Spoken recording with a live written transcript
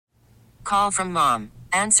Call from mom.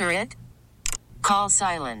 Answer it. Call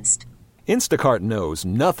silenced. Instacart knows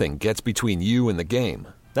nothing gets between you and the game.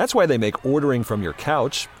 That's why they make ordering from your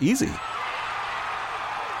couch easy.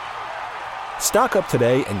 Stock up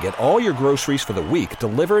today and get all your groceries for the week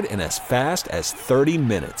delivered in as fast as 30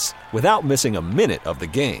 minutes without missing a minute of the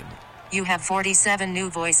game. You have 47 new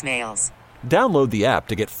voicemails. Download the app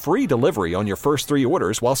to get free delivery on your first 3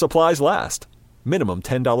 orders while supplies last. Minimum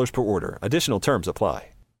 $10 per order. Additional terms apply.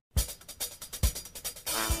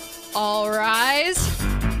 All rise.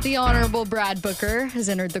 The Honorable Brad Booker has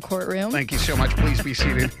entered the courtroom. Thank you so much. Please be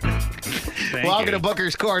seated. Welcome you. to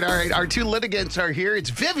Booker's Court. All right, our 2 litigants are here. It's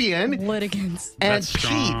Vivian Litigants. and That's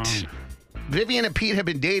strong. Pete. Vivian and Pete have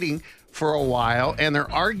been dating for a while, and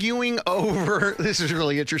they're arguing over, this is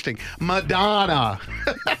really interesting, Madonna.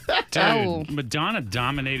 Dude, Oh. Madonna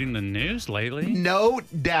dominating the news lately? No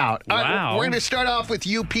doubt. All right, Wow. we're going to start off with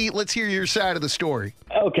you, Pete. Let's hear your side of the story.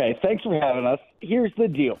 Okay, thanks for having us. Here's the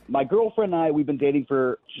deal. My girlfriend and I, we've been dating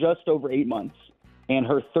for just over 8 months, and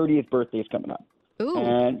her 30th birthday is coming up. Ooh.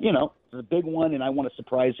 And, you know, it's a big one, and I want to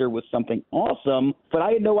surprise her with something awesome, but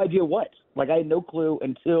I had no idea what. Like, I had no clue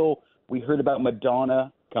until we heard about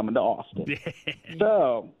Madonna coming to Austin.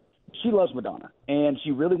 So she loves Madonna, and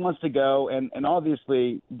she really wants to go, and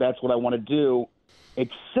obviously that's what I want to do,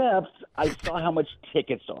 except I saw how much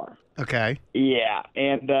tickets are. Okay. Yeah,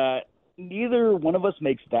 and neither one of us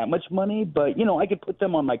makes that much money, but, you know, I could put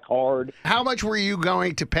them on my card. How much were you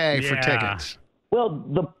going to pay for Yeah. tickets? Well,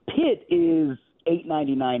 the pit is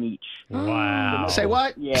 $8.99 each. Wow. Say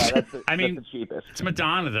what? Yeah, that's the, I mean, that's the cheapest. It's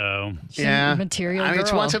Madonna, though. She's Yeah. a material I mean,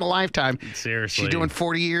 it's girl. once in a lifetime. Seriously. She's doing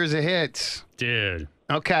 40 years of hits. Dude.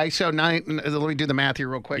 Okay, so let me do the math here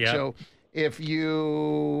real quick. Yep. So if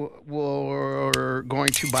you were going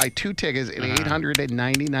to buy 2 tickets at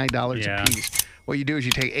 $899 Yeah. a piece, what you do is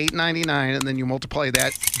you take $8.99 and then you multiply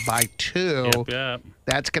that by 2. Yep.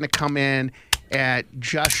 That's going to come in at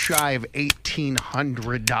just shy of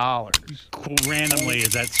 $1,800. Cool. Randomly,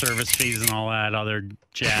 is that service fees and all that other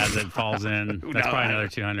jazz that falls in? That's probably another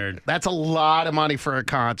 200. That's a lot of money for a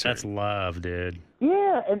concert. That's love, dude.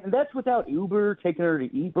 Yeah, and that's without Uber, taking her to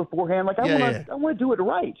eat beforehand. Like, I want to do it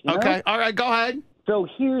right. You know? Okay, all right, go ahead. So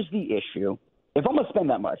here's the issue. If I'm going to spend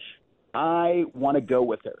that much, I want to go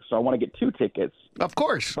with her. So I want to get 2 tickets. Of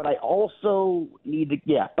course. But I also need to,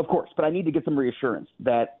 yeah, of course, but I need to get some reassurance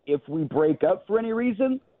that if we break up for any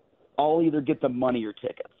reason, I'll either get the money or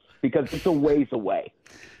tickets because it's a ways away.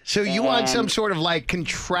 So you want some sort of like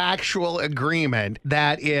contractual agreement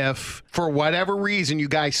that if for whatever reason you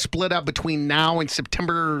guys split up between now and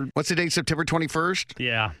September, what's the date, September 21st?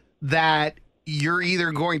 Yeah. That you're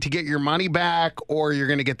either going to get your money back or you're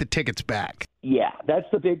going to get the tickets back. Yeah, that's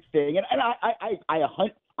the big thing. And I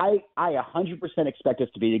 100% expect us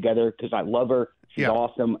to be together because I love her. She's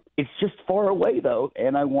awesome. It's just far away, though,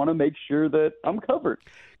 and I want to make sure that I'm covered.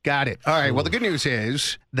 Got it. All right. Well, the good news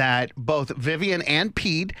is that both Vivian and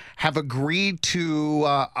Pete have agreed to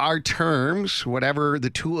our terms, whatever the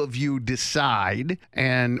 2 of you decide.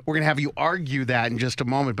 And we're going to have you argue that in just a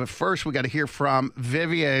moment. But first, we got to hear from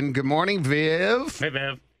Vivian. Good morning, Viv. Hey,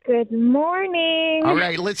 Viv. Good morning. All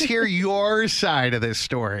right. Let's hear your side of this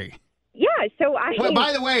story. Yeah, so I... Well,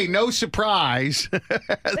 by the way, no surprise. no,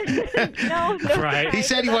 Right. He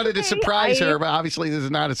said he wanted to surprise her, but obviously this is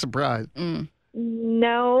not a surprise.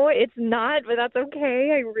 No, it's not, but that's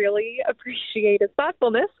okay. I really appreciate his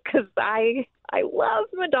thoughtfulness because I love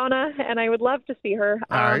Madonna and I would love to see her.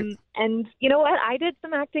 All right. And you know what? I did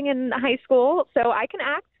some acting in high school, so I can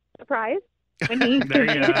act surprised when he There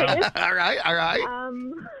you go. All right.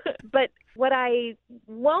 But what I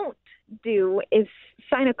won't do is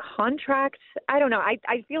sign a contract. I don't know.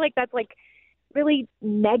 I feel like that's like really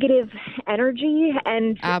negative energy,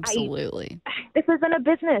 and Absolutely. this isn't a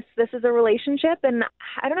business. This is a relationship, and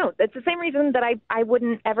I don't know. It's the same reason that I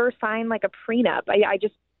wouldn't ever sign like a prenup. I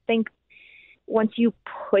just think once you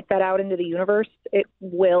put that out into the universe, it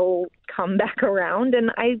will come back around.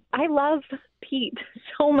 And I love Pete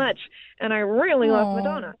so much, and I really love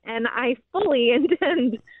Madonna, and I fully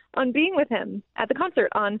intend on being with him at the concert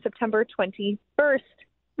on September 21st.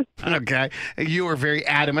 Okay. You were very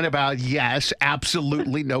adamant about, yes,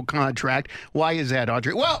 absolutely no contract. Why is that,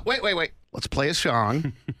 Audrey? Well, wait. Let's play a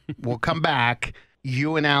song. We'll come back.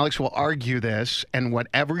 You and Alex will argue this, and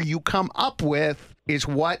whatever you come up with is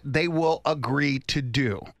what they will agree to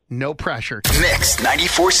do. No pressure. Mix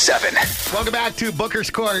 94.7. Welcome back to Booker's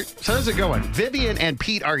Court. So how's it going? Vivian and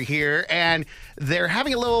Pete are here, and they're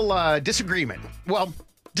having a little disagreement. Well,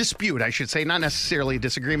 dispute, I should say, not necessarily a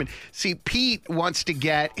disagreement. See, Pete wants to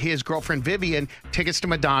get his girlfriend Vivian tickets to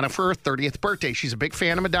Madonna for her 30th birthday. She's a big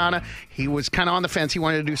fan of Madonna. He was kind of on the fence. He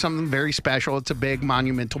wanted to do something very special. It's a big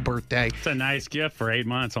monumental birthday. It's a nice gift for 8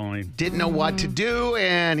 months only. Didn't know what to do,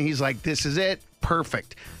 and he's like, this is it.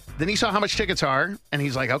 Perfect. Then he saw how much tickets are, and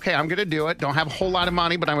he's like, okay, I'm going to do it. Don't have a whole lot of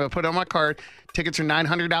money, but I'm going to put it on my card. Tickets are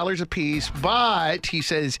 $900 a piece, but he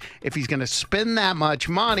says if he's going to spend that much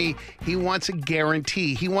money, he wants a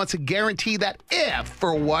guarantee. He wants a guarantee that if,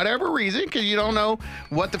 for whatever reason, because you don't know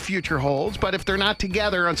what the future holds, but if they're not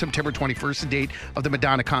together on September 21st, the date of the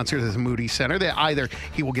Madonna concert at the Moody Center, that either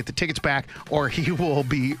he will get the tickets back or he will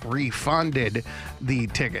be refunded the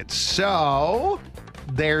tickets. So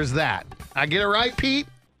there's that. I get it right, Pete?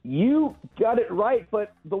 You got it right,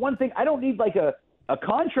 but the one thing, I don't need like a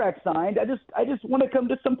contract signed. I just want to come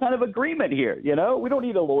to some kind of agreement here, you know? We don't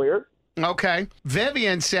need a lawyer. Okay.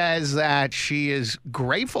 Vivian says that she is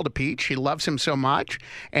grateful to Pete. She loves him so much,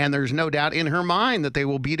 and there's no doubt in her mind that they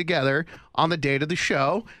will be together on the date of the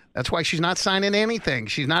show. That's why she's not signing anything.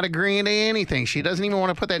 She's not agreeing to anything. She doesn't even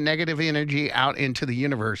want to put that negative energy out into the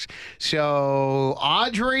universe. So,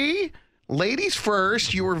 Audrey, ladies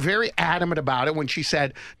first, you were very adamant about it when she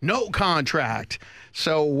said no contract.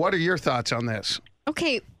 So what are your thoughts on this?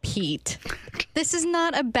 Okay, Pete, this is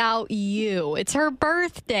not about you. It's her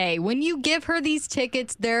birthday. When you give her these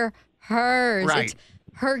tickets, they're hers. Right. It's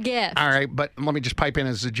her gift. All right, but let me just pipe in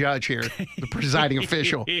as the judge here, the presiding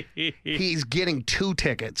official. He's getting 2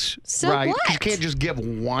 tickets, So right? what? You can't just give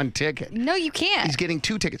 1 ticket. No, you can't. He's getting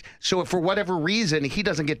 2 tickets. So if for whatever reason he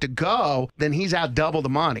doesn't get to go, then he's out double the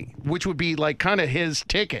money, which would be like kind of his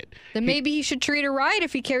ticket. Then maybe he should treat her right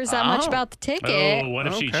if he cares that much about the ticket. Oh, what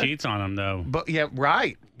if she cheats on him, though? But yeah,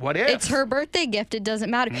 right. What if? It's her birthday gift. It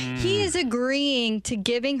doesn't matter. He is agreeing to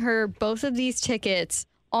giving her both of these tickets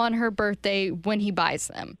on her birthday when he buys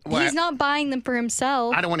them. Well, He's not buying them for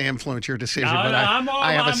himself. I don't want to influence your decision, No, but no,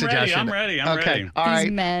 I have a I'm suggestion. ready. I'm okay. ready. All These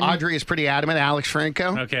right. men. Audrey is pretty adamant. Alex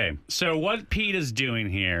Franco. Okay, so what Pete is doing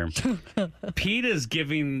here, Pete is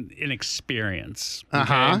giving an experience.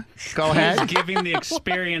 Okay? Go ahead. He's giving the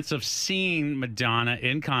experience of seeing Madonna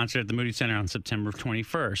in concert at the Moody Center on September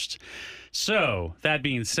 21st. So, that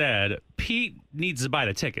being said, Pete needs to buy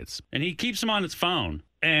the tickets, and he keeps them on his phone.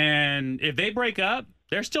 And if they break up,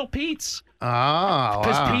 they're still Pete's. Oh,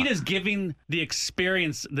 Because wow. Pete is giving the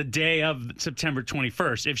experience the day of September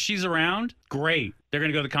 21st. If she's around, great. They're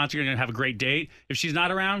going to go to the concert. They're going to have a great date. If she's not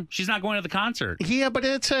around, she's not going to the concert. Yeah, but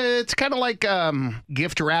it's kind of like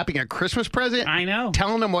gift wrapping a Christmas present. I know.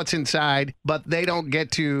 Telling them what's inside, but they don't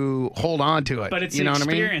get to hold on to it. But it's you an know what I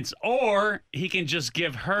mean? experience. Or he can just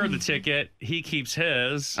give her the ticket. He keeps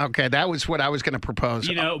his. Okay, that was what I was going to propose.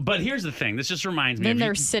 You know, but here's the thing. This just reminds me Then of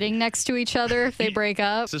they're sitting next to each other if they break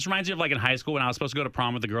up. This reminds me of like in high school when I was supposed to go to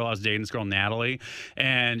prom with the girl I was dating, this girl Natalie,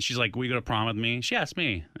 and she's like, "Will you go to prom with me?" She asked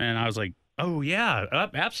me, and I was like, "Oh yeah,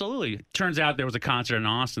 absolutely." Turns out there was a concert in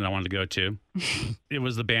Austin that I wanted to go to. It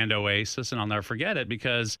was the band Oasis, and I'll never forget it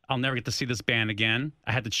because I'll never get to see this band again.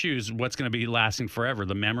 I had to choose what's going to be lasting forever: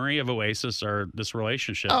 the memory of Oasis or this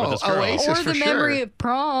relationship with this girl. Oasis. Or for the memory sure. of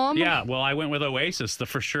prom. Yeah, well, I went with Oasis, the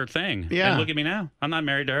for sure thing. Yeah. And look at me now. I'm not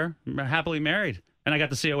married to her. I'm happily married. And I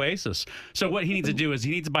got to see Oasis. So what he needs to do is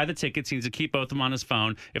he needs to buy the tickets. He needs to keep both of them on his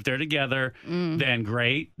phone. If they're together, then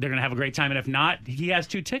great. They're going to have a great time. And if not, he has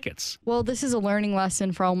 2 tickets. Well, this is a learning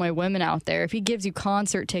lesson for all my women out there. If he gives you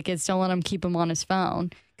concert tickets, don't let him keep them on his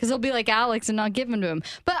phone. Because he'll be like Alex and not give them to him.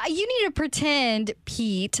 But you need to pretend,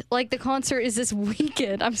 Pete, like the concert is this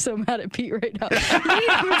weekend. I'm so mad at Pete right now. You need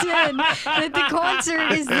to pretend that the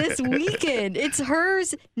concert is this weekend. It's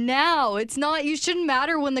hers now. It's not, you shouldn't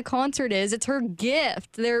matter when the concert is. It's her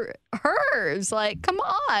gift. They're hers. Like, come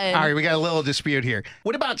on. All right, we got a little dispute here.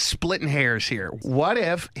 What about splitting hairs here? What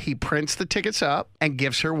if he prints the tickets up and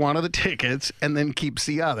gives her one of the tickets and then keeps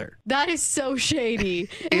the other? That is so shady.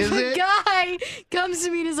 Is if it? a guy comes to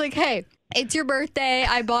me and is like, hey, it's your birthday.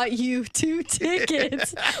 I bought you 2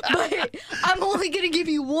 tickets, but I'm only going to give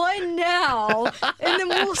you 1 now, and then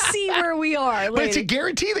we'll see where we are But it's a later.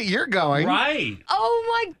 guarantee that you're going. Right. Oh,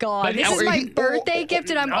 my God. But This now is my he- birthday gift,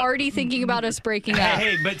 and I'm already thinking about us breaking up.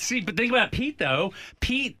 Hey, but think about Pete, though.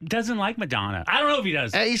 Pete doesn't like Madonna. I don't know if he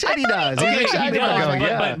does. He said he does. He's Okay, he excited about does, going,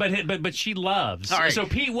 yeah. but she loves. All right. So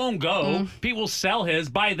Pete won't go. Pete will sell his.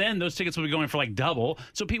 By then, those tickets will be going for like double.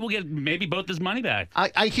 So Pete will get maybe both his money back.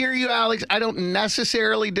 I hear you, Alex. I don't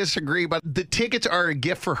necessarily disagree, but the tickets are a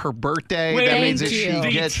gift for her birthday. Wait, that means that thank she you.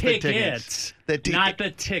 The gets tickets, the tickets. The not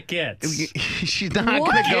the tickets. She's not going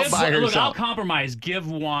to go What? by Look, I'll herself. compromise. Give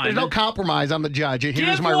one. There's no compromise. I'm the judge. Here's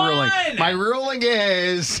Give my ruling. one! My ruling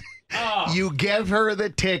is You give her the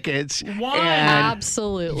tickets. Why? And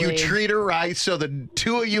Absolutely. you treat her right so the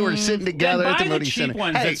two of you are sitting together at the buy Moody the cheap Center.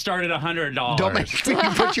 ones that start at $100. Don't make me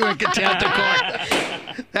put you in contempt of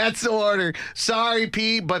court. That's the order. Sorry,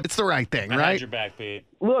 Pete, but it's the right thing, I right? had your back, Pete.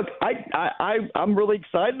 Look, I'm really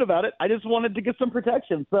excited about it. I just wanted to get some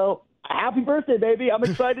protection. So happy birthday, baby. I'm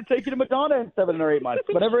excited to take you to Madonna in 7 or 8 months,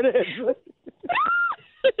 whatever it is.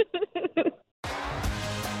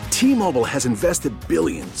 T-Mobile has invested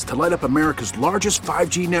billions to light up America's largest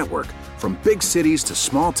 5G network, from big cities to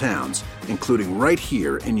small towns, including right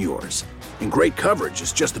here in yours. And great coverage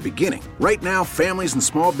is just the beginning. Right now, families and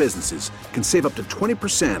small businesses can save up to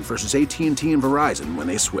 20% versus AT&T and Verizon when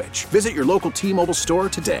they switch. Visit your local T-Mobile store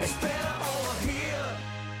today.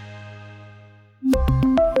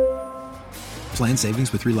 Plan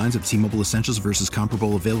savings with 3 lines of T-Mobile Essentials versus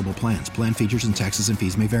comparable available plans. Plan features and taxes and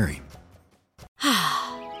fees may vary.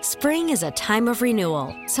 Spring is a time of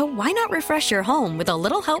renewal, so why not refresh your home with a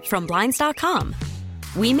little help from Blinds.com?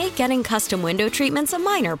 We make getting custom window treatments a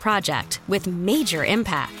minor project with major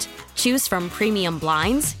impact. Choose from premium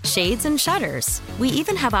blinds, shades, and shutters. We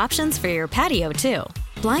even have options for your patio, too.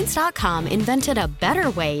 Blinds.com invented a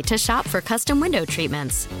better way to shop for custom window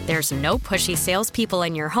treatments. There's no pushy salespeople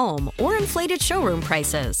in your home or inflated showroom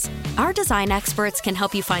prices. Our design experts can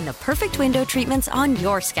help you find the perfect window treatments on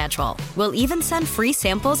your schedule. We'll even send free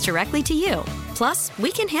samples directly to you. Plus,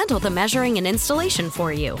 we can handle the measuring and installation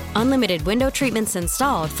for you. Unlimited window treatments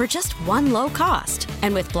installed for just one low cost.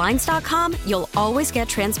 And with Blinds.com, you'll always get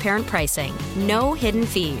transparent pricing. No hidden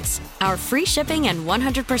fees. Our free shipping and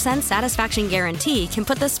 100% satisfaction guarantee can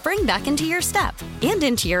put the spring back into your step and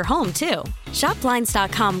into your home, too. Shop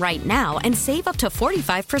Blinds.com right now and save up to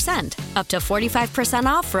 45%. Up to 45%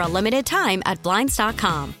 off for a limited time at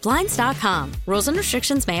Blinds.com. Blinds.com. Rules and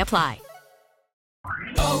restrictions may apply.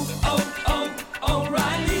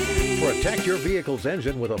 Protect your vehicle's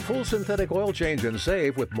engine with a full synthetic oil change and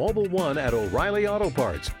save with Mobil 1 at O'Reilly Auto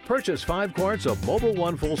Parts. Purchase 5 quarts of Mobil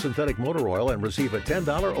 1 full synthetic motor oil and receive a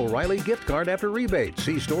 $10 O'Reilly gift card after rebate.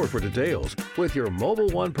 See store for details. With your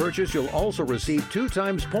Mobil 1 purchase, you'll also receive 2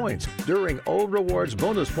 times points during O Rewards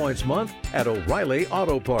Bonus Points Month at O'Reilly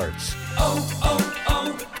Auto Parts.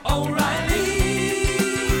 O'Reilly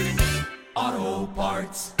Auto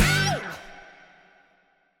Parts.